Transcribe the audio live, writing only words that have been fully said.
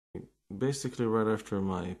basically right after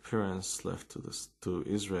my parents left to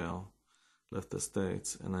Israel, left the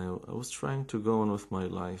States, and I was trying to go on with my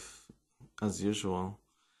life as usual.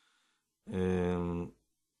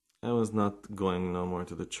 I was not going no more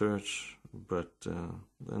to the church, but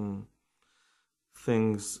then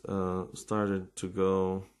things started to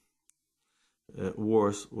go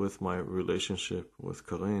worse with my relationship with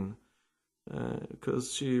Corinne,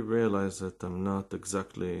 because she realized that I'm not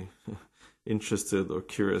exactly interested or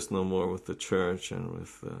curious no more with the church and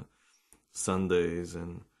with Sundays,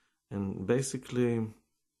 and basically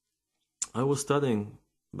I was studying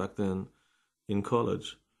back then in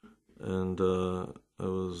college, and I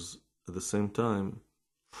was at the same time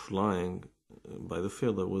flying by the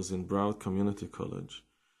field. I was in Broward Community College,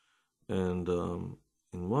 and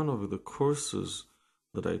in one of the courses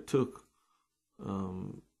that I took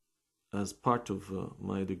as part of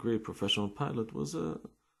my degree, professional pilot, was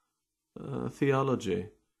theology,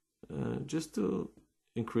 just to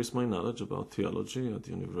increase my knowledge about theology at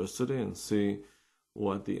the university and see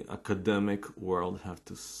what the academic world have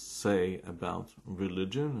to say about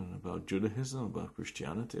religion and about Judaism, about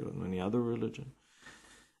Christianity, and many other religions.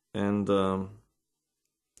 And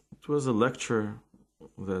it was a lecture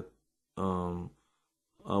that a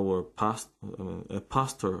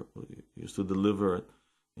pastor used to deliver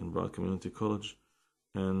in Broad Community College,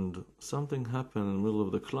 and something happened in the middle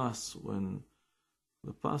of the class when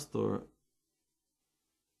the pastor,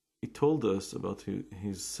 he told us about he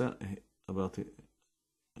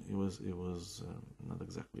was not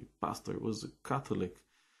exactly pastor, it was a Catholic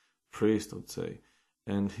priest, I would say,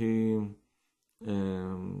 and he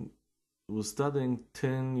was studying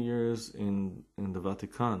 10 years in the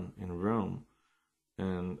Vatican in Rome,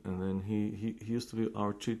 and then he used to be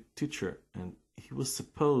our teacher, and he was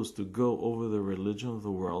supposed to go over the religion of the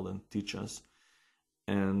world and teach us,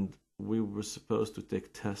 and we were supposed to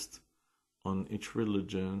take tests on each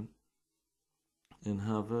religion and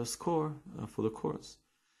have a score for the course.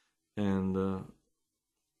 And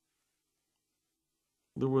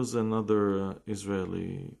there was another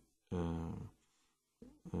Israeli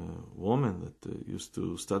woman that used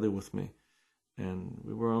to study with me, and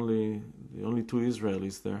we were the only two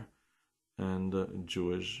Israelis there, and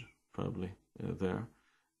Jewish probably there.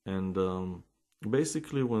 And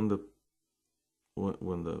basically, when the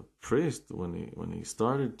priest, when he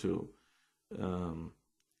started to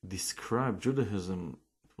describe Judaism,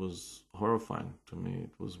 it was horrifying to me.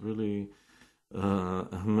 It was really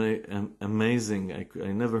amazing.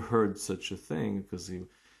 I never heard such a thing, because he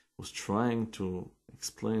was trying to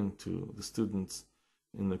explain to the students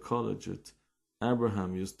in the college that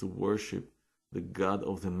Abraham used to worship the God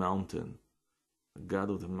of the mountain,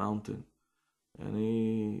 and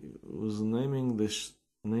he was naming this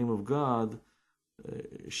name of God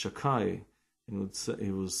Shakai, and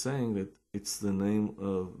he was saying that it's the name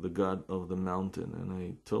of the God of the mountain. And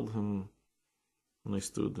I told him, when I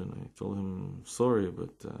stood, and I told him, sorry,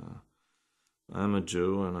 but I'm a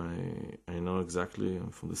Jew, and I know exactly,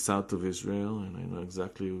 I'm from the south of Israel, and I know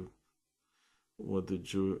exactly what the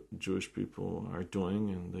Jewish people are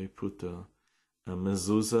doing, and they put a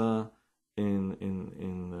mezuzah in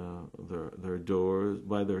their doors,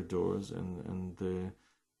 by their doors, and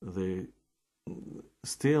they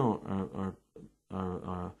still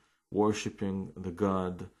are worshiping the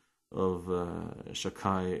God of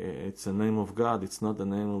Shakai. It's a name of God. It's not the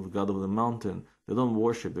name of the God of the mountain. They don't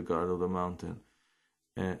worship the God of the mountain,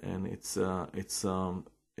 and it's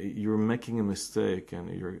you're making a mistake, and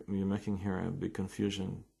you're making here a big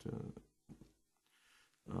confusion.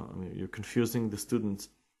 You're confusing the students.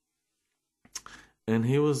 And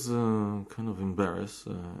he was kind of embarrassed,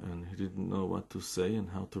 and he didn't know what to say and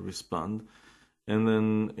how to respond. And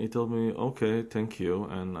then he told me, okay, thank you,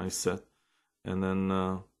 and I sat. And then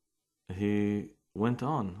he went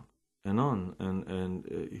on, and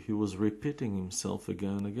he was repeating himself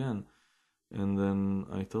again and again. And then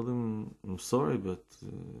I told him, I'm sorry, but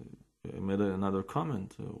I made another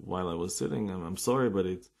comment while I was sitting. I'm sorry, but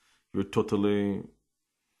you're totally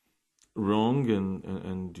wrong,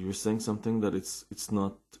 and you're saying something that it's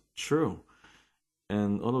not true.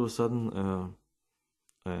 And all of a sudden,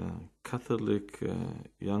 a Catholic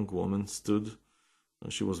young woman stood.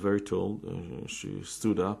 She was very tall. She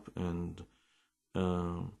stood up, and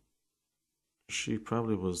she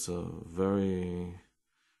probably was a very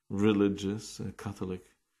religious Catholic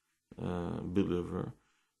believer,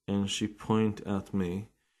 and she pointed at me,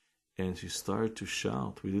 and she started to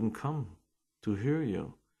shout, "We didn't come to hear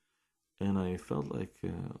you." And I felt like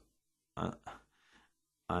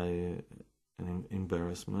an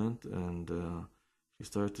embarrassment, and she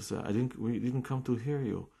started to say, we didn't come to hear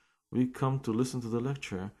you. We come to listen to the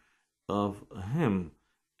lecture, of him.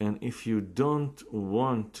 And if you don't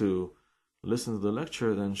want to listen to the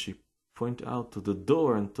lecture, then she pointed out to the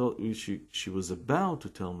door and told me she was about to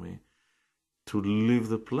tell me to leave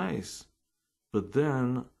the place. But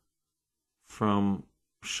then, from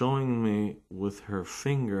showing me with her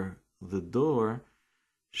finger the door,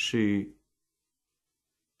 she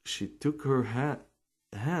took her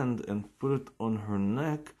hand and put it on her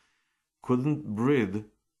neck, couldn't breathe,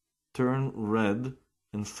 turned red,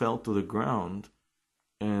 and fell to the ground.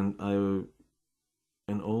 And all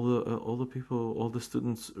the people, all the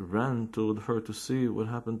students ran toward her to see what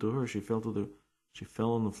happened to her. She fell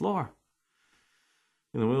on the floor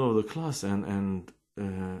in the middle of the class, and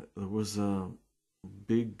there was a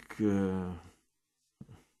big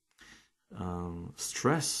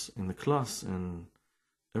stress in the class, and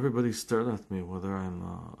everybody stared at me whether I'm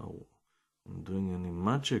doing any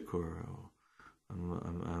magic or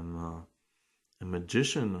I'm a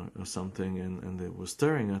magician or something, and they were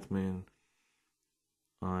staring at me, and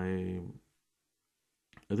I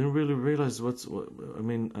didn't really realize what I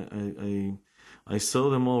mean. I saw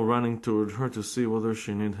them all running toward her to see whether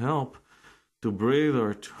she needed help to breathe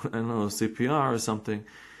or to, I don't know, CPR or something.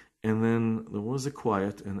 And then there was a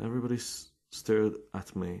quiet, and everybody stared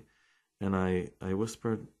at me. And I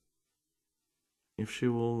whispered, if she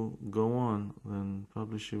will go on, then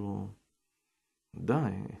probably she will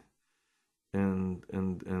die. And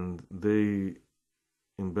the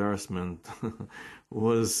embarrassment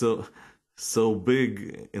was so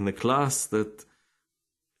big in the class that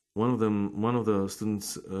one of the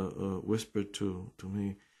students whispered to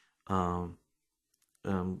me,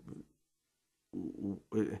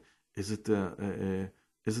 is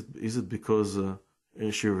it because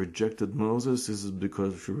she rejected Moses? Is it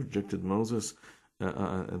because she rejected Moses?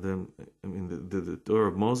 The Torah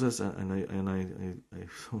of Moses, and I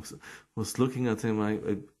was looking at him.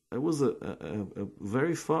 I was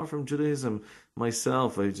very far from Judaism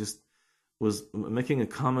myself. I just was making a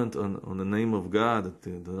comment on the name of God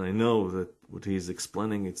that I know that what he's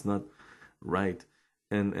explaining, it's not right.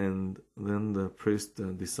 And then the priest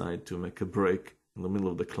decided to make a break in the middle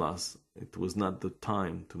of the class. It was not the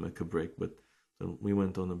time to make a break, but so we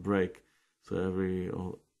went on a break.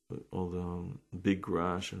 So all the big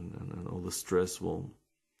rush and all the stress will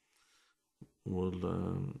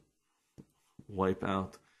wipe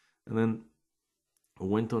out. And then I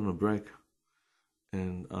went on a break,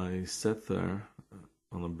 and I sat there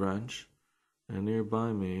on a branch, and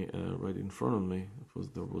nearby me, right in front of me,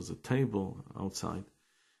 there was a table outside.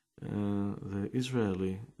 The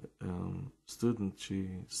Israeli student,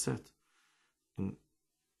 she sat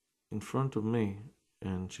in front of me,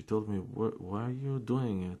 and she told me, "Why are you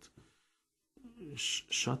doing it?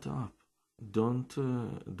 Shut up! Don't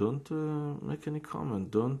make any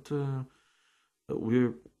comment. Don't.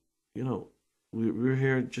 We're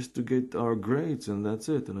here just to get our grades, and that's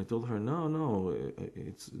it." And I told her, "No,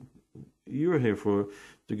 it's you're here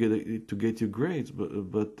to get your grades,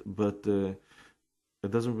 but it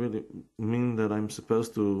doesn't really mean that I'm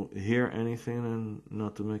supposed to hear anything and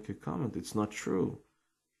not to make a comment. It's not true.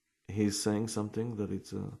 He's saying something that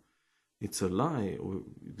it's a lie.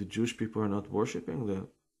 The Jewish people are not worshiping the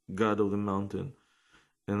God of the mountain."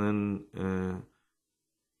 And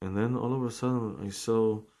then all of a sudden I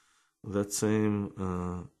saw that same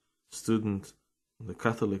student, the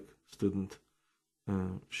Catholic student.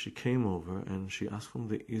 She came over and she asked from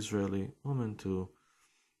the Israeli woman to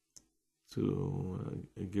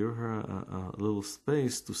give her a little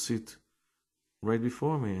space to sit right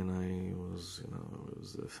before me, and I was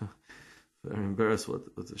very embarrassed.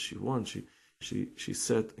 What does she want? She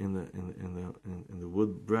sat in the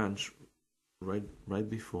wood branch right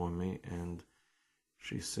before me, and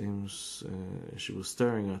she was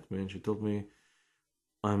staring at me, and she told me,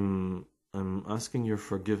 I'm asking your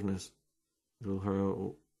forgiveness." I told her,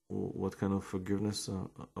 what kind of forgiveness?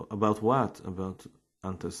 About what? About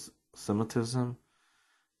anti-Semitism?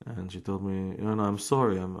 And she told me, "No, I'm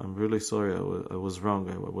sorry. I'm really sorry. I was wrong.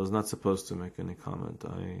 I was not supposed to make any comment."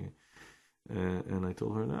 And I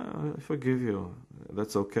told her, "No, I forgive you.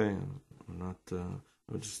 That's okay. I'm not.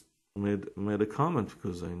 I just made a comment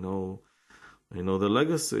because I know the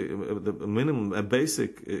legacy, the minimum, a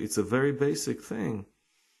basic. It's a very basic thing."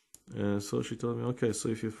 So she told me, "Okay, so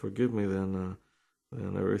if you forgive me, then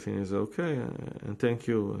everything is okay. And thank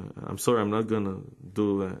you. I'm sorry. I'm not gonna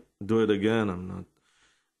do it again. I'm not."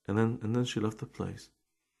 And then she left the place.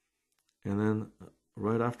 And then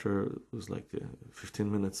right after, it was like a 15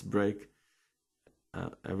 minutes break.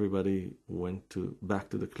 Everybody went back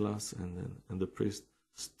to the class, and the priest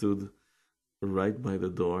stood right by the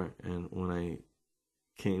door. And when I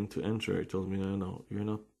came to enter, he told me, "No, you're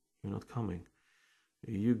not coming.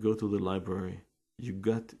 You go to the library. You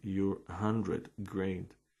got your 100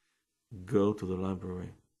 grade. Go to the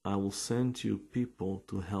library. I will send you people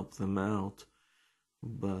to help them out.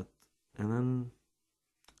 And then,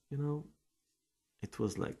 it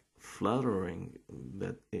was like flattering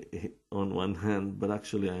that on one hand, but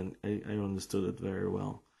actually I understood it very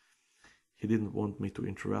well. He didn't want me to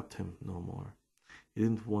interrupt him no more. He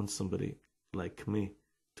didn't want somebody like me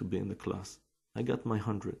to be in the class. I got my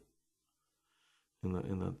 100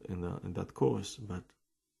 in that course, but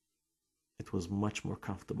it was much more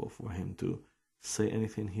comfortable for him to say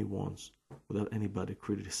anything he wants without anybody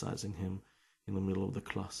criticizing him in the middle of the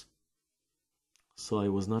class. So I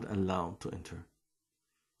was not allowed to enter.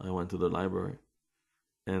 I went to the library,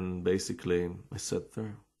 and basically I sat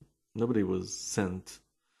there. Nobody was sent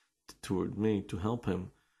toward me to help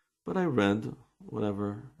him, but I read whatever,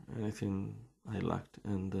 anything I lacked,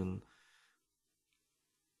 and then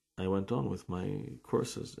I went on with my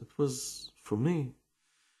courses. It was, for me,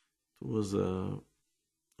 it was a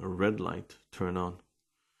red light turn on.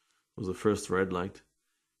 It was the first red light.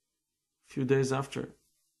 A few days after,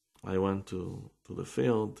 I went to the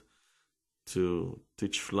field to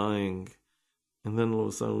teach flying, and then all of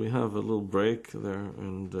a sudden we have a little break there,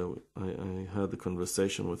 and I had a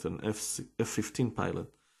conversation with an F-15 pilot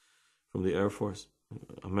from the Air Force,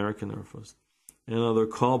 American Air Force, another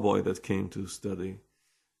cowboy that came to study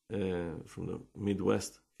from the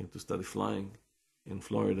Midwest, came to study flying in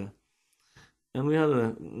Florida. And we had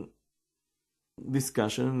a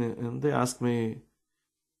discussion, and they asked me,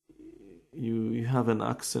 you have an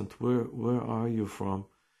accent, where are you from?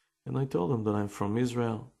 And I told them that I'm from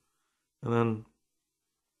Israel. And then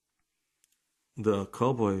the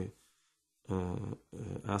cowboy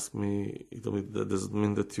asked me, he told me, does it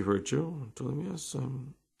mean that you're a Jew? I told him, yes,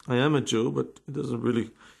 I am a Jew, but it doesn't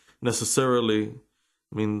really necessarily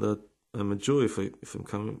mean that I'm a Jew if I'm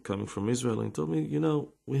coming from Israel. And he told me,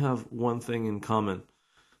 we have one thing in common.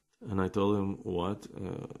 And I told him, what?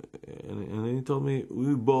 And he told me,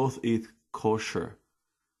 we both eat kosher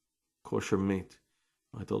meat.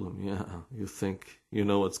 I told him, yeah, you think you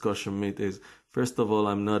know what kosher meat is. First of all,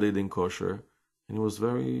 I'm not eating kosher. And he was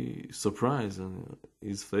very surprised, and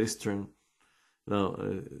his face turned,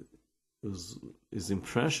 his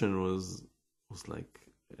impression was like,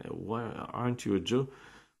 why aren't you a Jew?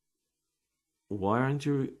 Why aren't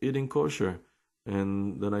you eating kosher?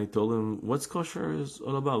 And then I told him, what's kosher is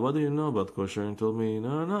all about? What do you know about kosher? And he told me,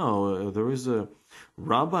 no, there is a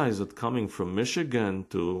rabbis that coming from Michigan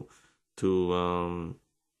to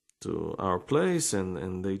our place,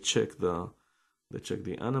 and they check the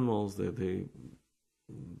animals.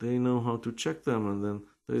 They know how to check them, and then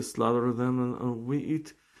they slaughter them, and we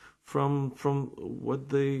eat from what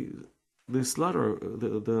they slaughter,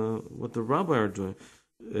 what the rabbi are doing,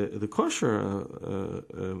 the kosher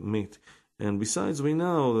meat. And besides, we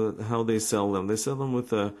know how they sell them. They sell them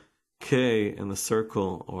with a K and a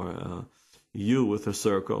circle, or a U with a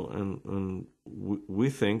circle, and we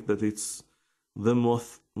think that it's the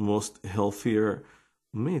most healthier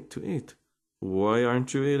meat to eat. Why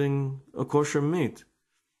aren't you eating a kosher meat?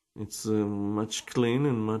 It's much clean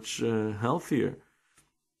and much healthier.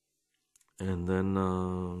 And then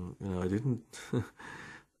I didn't.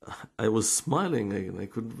 I was smiling, and I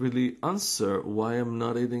couldn't really answer why I'm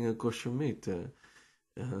not eating a kosher meat.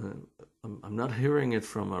 I'm not hearing it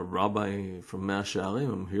from a rabbi from Mea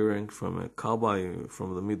Shearim. I'm hearing from a cowboy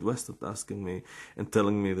from the Midwest that's asking me and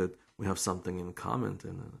telling me that we have something in common,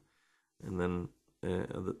 and then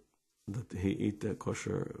that he eat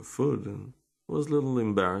kosher food, and I was a little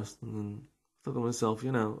embarrassed. And then I thought to myself,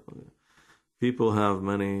 people have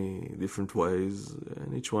many different ways,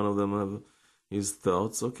 and each one of them have his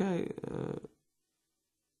thoughts. Okay,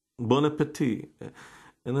 bon appetit.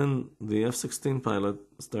 And then the F-16 pilot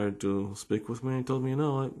started to speak with me. He told me,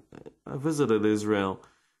 I visited Israel.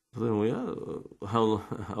 I told him, yeah, how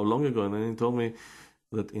long ago? And then he told me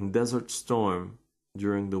that in Desert Storm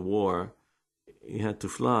during the war, he had to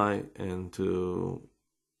fly and to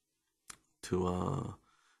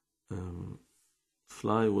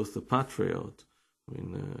fly with the Patriot.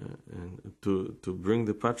 And to bring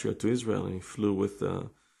the Patriot to Israel, and he flew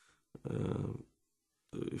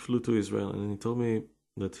to Israel, and he told me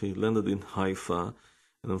that he landed in Haifa,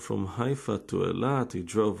 and then from Haifa to Eilat, he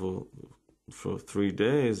drove for 3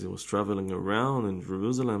 days. He was traveling around in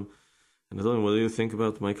Jerusalem, and I told him, what do you think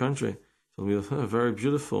about my country? He told me, very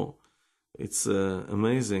beautiful. It's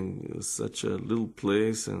amazing. It's such a little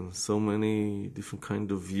place, and so many different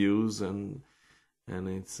kind of views, and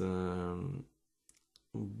it's.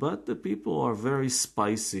 But the people are very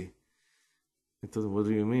spicy. He told me, what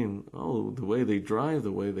do you mean? Oh, the way they drive,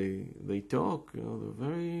 the way they talk, they're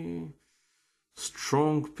very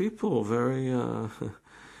strong people, very,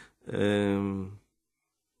 they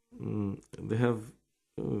have,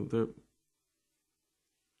 they're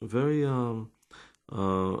very,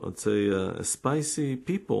 I'd say, spicy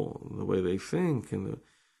people, the way they think, and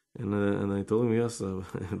I told him, yes,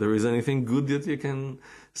 there is anything good that you can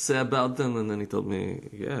say about them? And then he told me,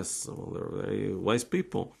 yes, well, they're very wise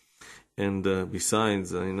people. And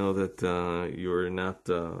besides, I know that you're not,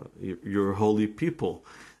 you're holy people,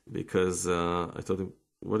 because I told him,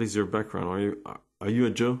 what is your background? Are you a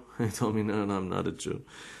Jew? He told me, no, I'm not a Jew.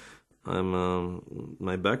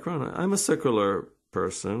 My background, I'm a secular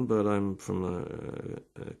person, but I'm from a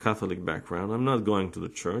Catholic background. I'm not going to the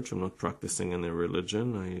church. I'm not practicing any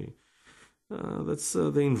religion. That's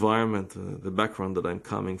the environment, the background that I'm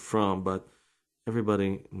coming from. But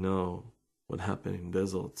everybody know what happened in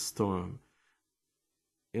Desert Storm.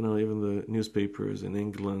 Even the newspapers in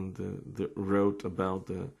England wrote about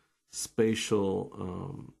the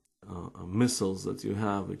spatial missiles that you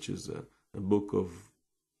have, which is a book of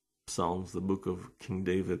Psalms, the book of King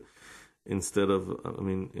David. Instead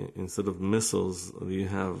of missiles, you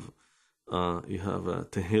have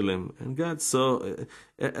Tehillim, and God saw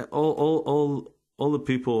all the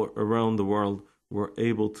people around the world were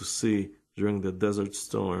able to see during the Desert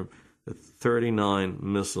Storm that 39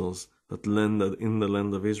 missiles that landed in the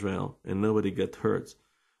land of Israel, and nobody got hurt.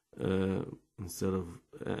 Instead of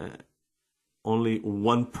only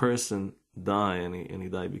one person die, and he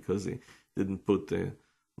died because he didn't put the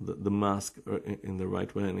mask in the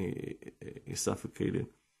right way, and he suffocated.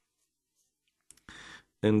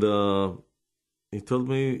 And he told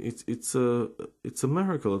me it's a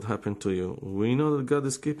miracle that happened to you. We know that God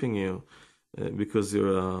is keeping you because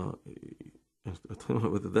you're. I told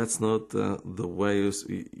him, but that's not the way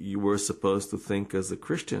you were supposed to think as a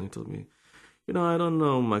Christian. He told me, I don't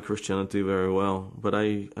know my Christianity very well, but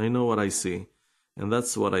I know what I see, and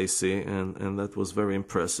that's what I see, and that was very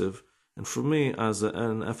impressive. And for me, as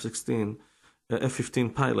an F-15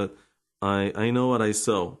 pilot, I know what I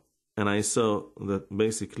saw, and I saw that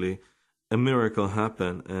basically a miracle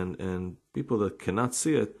happened, and people that cannot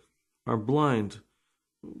see it are blind.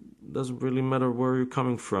 Doesn't really matter where you're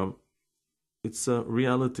coming from. It's a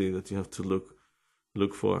reality that you have to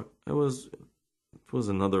look for. It was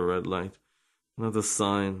another red light, another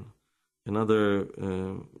sign, another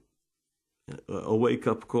a wake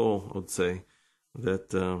up call, I would say,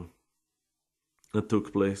 that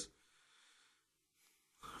took place.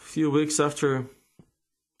 A few weeks after,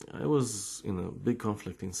 I was in a big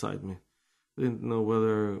conflict inside me. I didn't know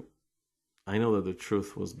whether, I know that the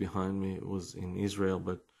truth was behind me, it was in Israel,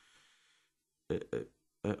 but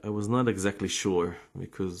I was not exactly sure,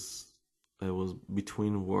 because I was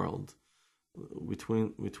between worlds,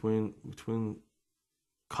 between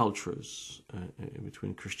cultures,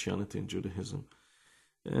 between Christianity and Judaism.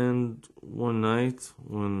 And one night,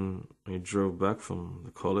 when I drove back from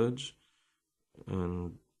the college,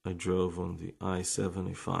 and I drove on the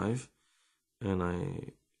I-75, and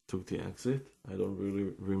I took the exit. I don't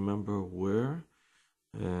really remember where.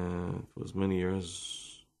 It was many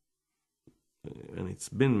years, and it's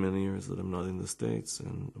been many years that I'm not in the States,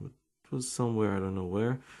 and it was somewhere, I don't know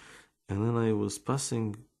where. And then I was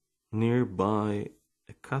passing nearby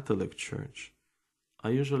a Catholic church. I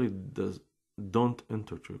usually don't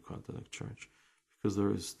enter to a Catholic church because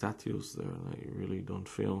there is statues there, and I really don't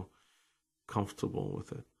feel comfortable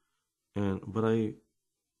with it. But I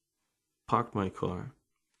parked my car.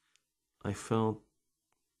 I felt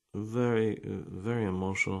very, very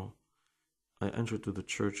emotional. I entered to the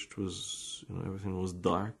church. It was, everything was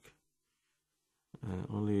dark.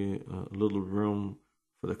 Only a little room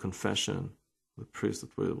for the confession. The priest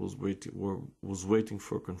that was waiting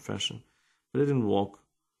for confession. But I didn't walk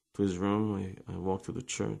to his room. I walked to the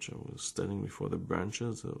church. I was standing before the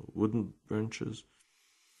branches, wooden branches.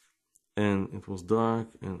 And it was dark,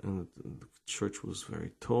 and the church was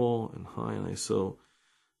very tall and high, and I saw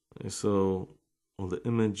all the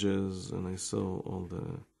images, and I saw all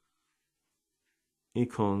the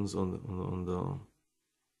icons on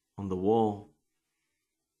the wall,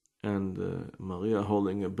 and Maria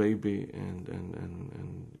holding a baby, and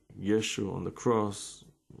Yeshu on the cross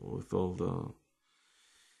with all the.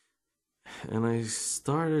 And I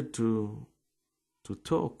started to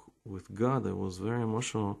talk with God. I was very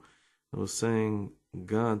emotional. I was saying,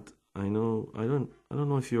 God, I don't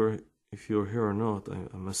know if you're here or not.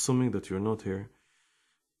 I'm assuming that you're not here,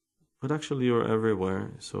 but actually you're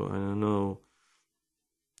everywhere. So I don't know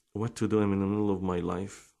what to do. I'm in the middle of my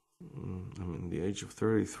life. I'm in the age of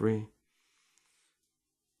 33,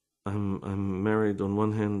 I'm married. On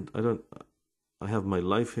one hand, I have my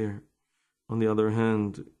life here. On the other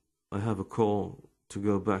hand, I have a call to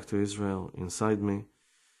go back to Israel inside me.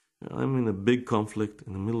 I'm in a big conflict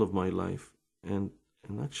in the middle of my life, and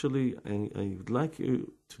actually, I would like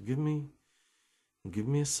you to give me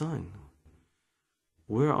a sign.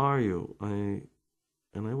 Where are you? I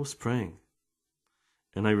was praying,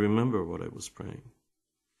 and I remember what I was praying.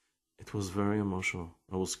 It was very emotional.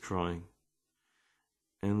 I was crying,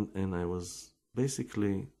 and I was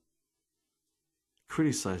basically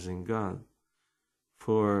criticizing God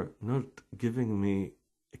for not giving me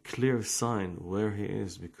a clear sign where He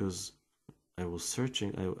is, because I was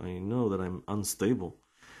searching. I know that I'm unstable.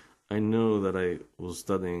 I know that I was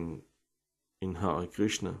studying in Hare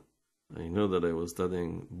Krishna. I know that I was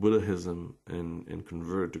studying Buddhism and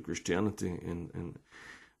converted to Christianity.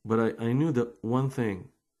 But I knew that one thing,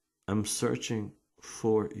 I'm searching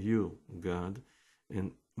for you, God.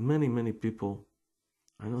 And many, many people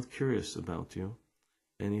are not curious about you.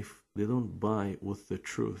 And if they don't buy with the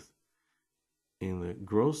truth in the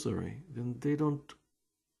grocery, then they don't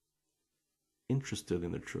interested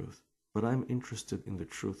in the truth. But I'm interested in the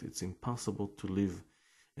truth. It's impossible to live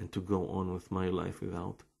and to go on with my life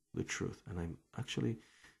without the truth. And I'm actually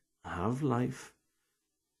have life,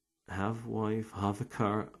 have wife, have a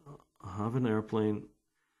car, have an airplane.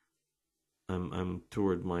 I'm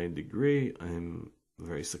toward my degree. I'm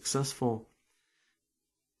very successful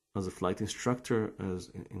as a flight instructor, as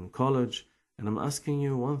in college. And I'm asking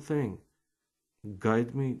you one thing.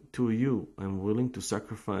 Guide me to you. I'm willing to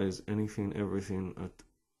sacrifice anything, everything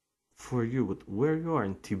for you. But where you are,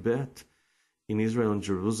 in Tibet, in Israel, in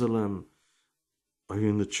Jerusalem, are you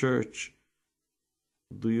in the church?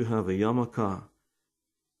 Do you have a yarmulke?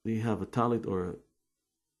 Do you have a talit or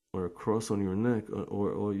a cross on your neck?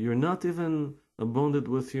 Or you're not even bonded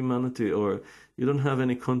with humanity, or you don't have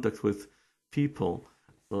any contact with people?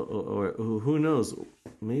 Or who knows?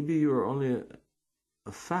 Maybe you're only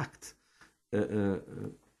a fact. A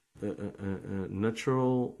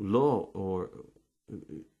natural law, or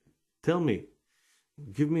tell me,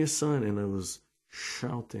 give me a sign. And I was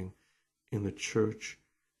shouting in the church,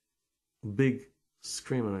 big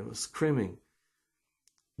scream, and I was screaming,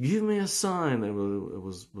 give me a sign. I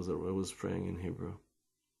was praying in Hebrew,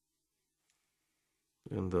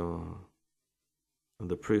 and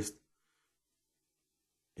the priest,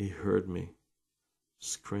 he heard me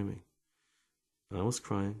screaming, and I was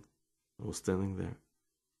crying. I was standing there,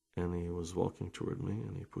 and he was walking toward me,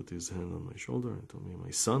 and he put his hand on my shoulder and told me,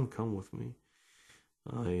 my son, come with me.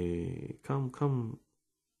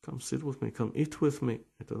 Come sit with me, come eat with me.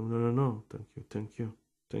 I told him, no, thank you.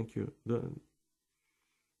 Take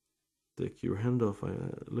your hand off.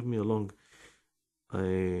 Leave me alone.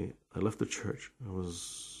 I left the church. I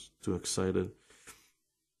was too excited.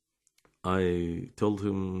 I told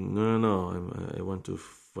him, no, I want to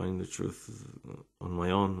find the truth on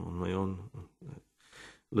my own.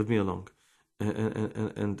 Leave me alone.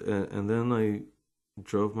 And then I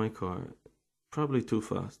drove my car, probably too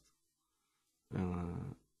fast,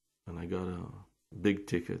 and I got a big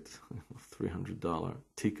ticket, $300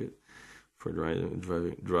 ticket for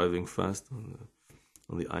driving fast on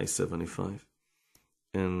the I-75.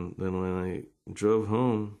 And then when I drove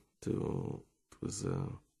home to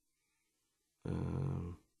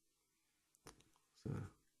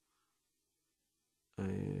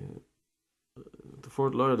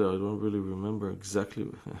Fort Lauderdale. I don't really remember exactly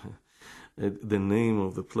the name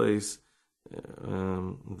of the place.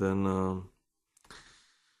 Then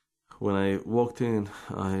when I walked in,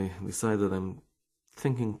 I decided I'm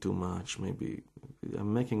thinking too much. Maybe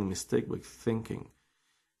I'm making a mistake by thinking.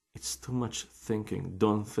 It's too much thinking.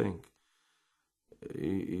 Don't think.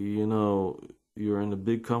 You're in a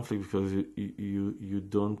big conflict because you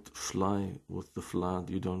don't fly with the flood.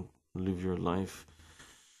 You don't live your life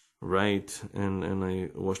right. And I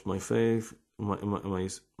washed my face, my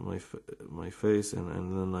face, and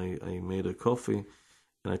then I made a coffee,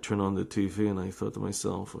 and I turned on the TV, and I thought to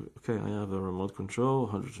myself, okay, I have a remote control,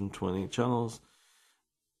 120 channels.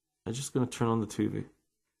 I'm just gonna turn on the TV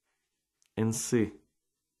and see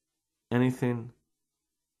anything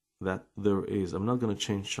that there is. I'm not going to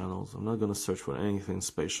change channels. I'm not going to search for anything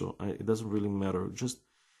special. It doesn't really matter. Just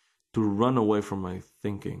to run away from my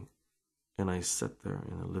thinking. And I sat there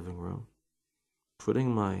in the living room,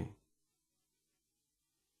 putting my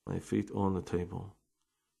feet on the table,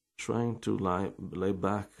 trying to lay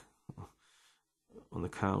back on the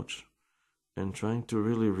couch and trying to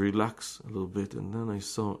really relax a little bit. And then I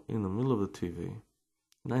saw in the middle of the TV,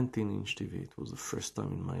 19-inch TV. It was the first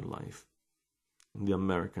time in my life, in the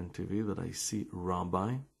American TV, that I see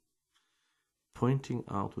Rabbi pointing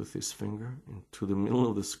out with his finger into the middle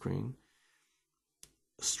of the screen,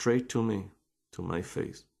 straight to me, to my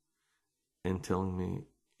face, and telling me,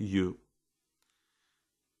 you,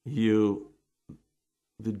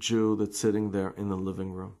 the Jew that's sitting there in the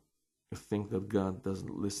living room, you think that God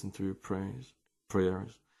doesn't listen to your prayers?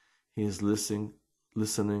 He is listening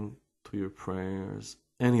to your prayers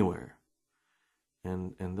anywhere.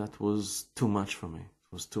 And that was too much for me.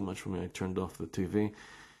 It was too much for me. I turned off the TV,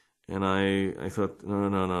 and I thought, no.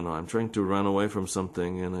 I'm trying to run away from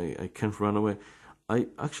something, and I can't run away. I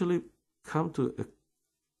actually come to a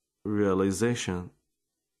realization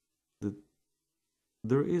that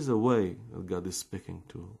there is a way that God is speaking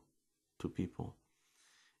to people.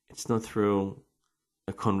 It's not through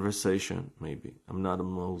a conversation, maybe. I'm not a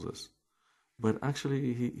Moses. But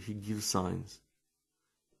actually, he gives signs.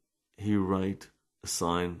 He writes a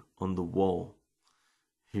sign on the wall.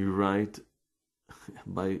 He writes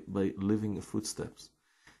by leaving footsteps.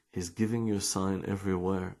 He's giving you a sign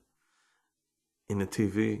everywhere. In a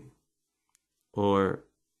TV, or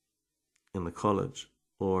in the college,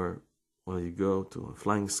 or when you go to a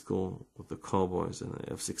flying school with the cowboys and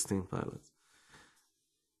the F-16 pilots.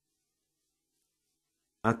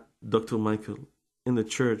 At Dr. Michael, in the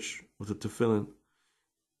church with the tefillin,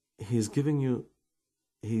 he's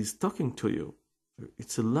talking to you.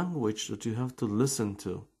 It's a language that you have to listen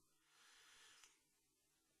to.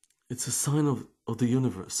 It's a sign of the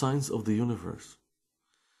universe, signs of the universe.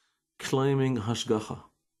 Claiming hashgacha.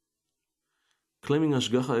 Claiming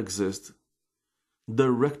hashgacha exists,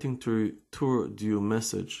 directing toward you a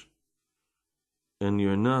message, and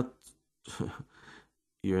you're not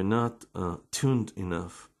tuned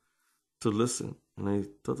enough to listen. And I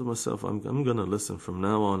thought to myself, I'm gonna listen from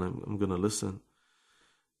now on. I'm gonna listen.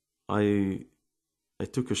 I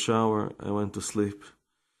took a shower. I went to sleep.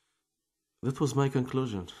 That was my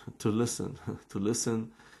conclusion: to listen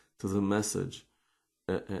to the message,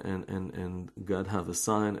 and God have a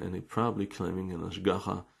sign, and He probably claiming an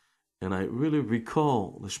hashgacha. And I really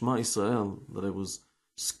recall the Shema Israel that I was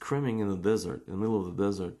screaming in the desert, in the middle of the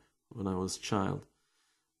desert, when I was a child,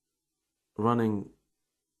 running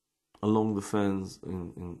along the fence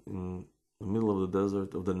in the middle of the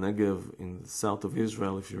desert of the Negev in the south of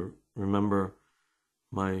Israel. If you remember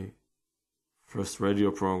my first radio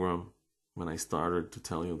program, when I started to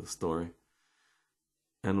tell you the story,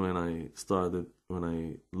 and when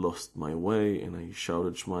I lost my way and I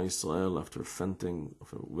shouted Shema Israel after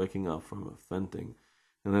waking up from a fainting,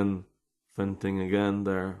 and then fainting again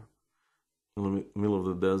there in the middle of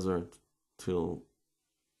the desert till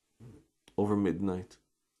over midnight,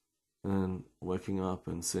 and waking up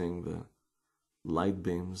and seeing the light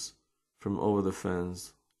beams from over the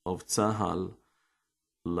fence of Tzahal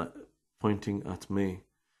pointing at me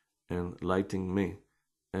and lightening me,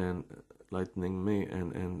 and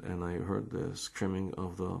I heard the screaming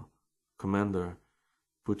of the commander,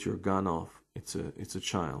 "Put your gun off! It's a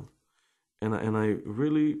child," and I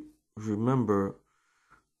really remember.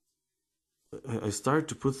 I started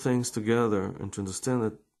to put things together and to understand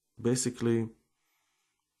that basically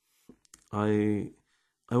I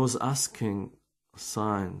was asking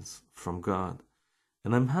signs from God,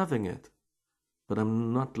 and I'm having it, but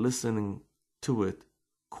I'm not listening to it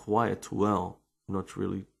quite well, not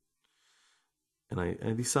really. And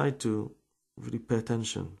I decide to really pay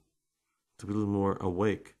attention, to be a little more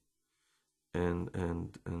awake, and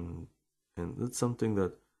that's something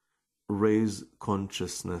that raised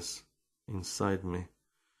consciousness inside me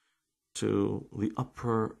to the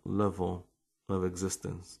upper level of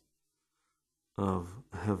existence, of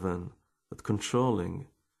heaven, that controlling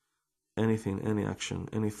anything, any action,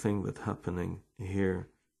 anything that's happening here,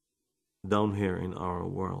 down here in our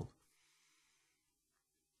world.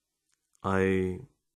 I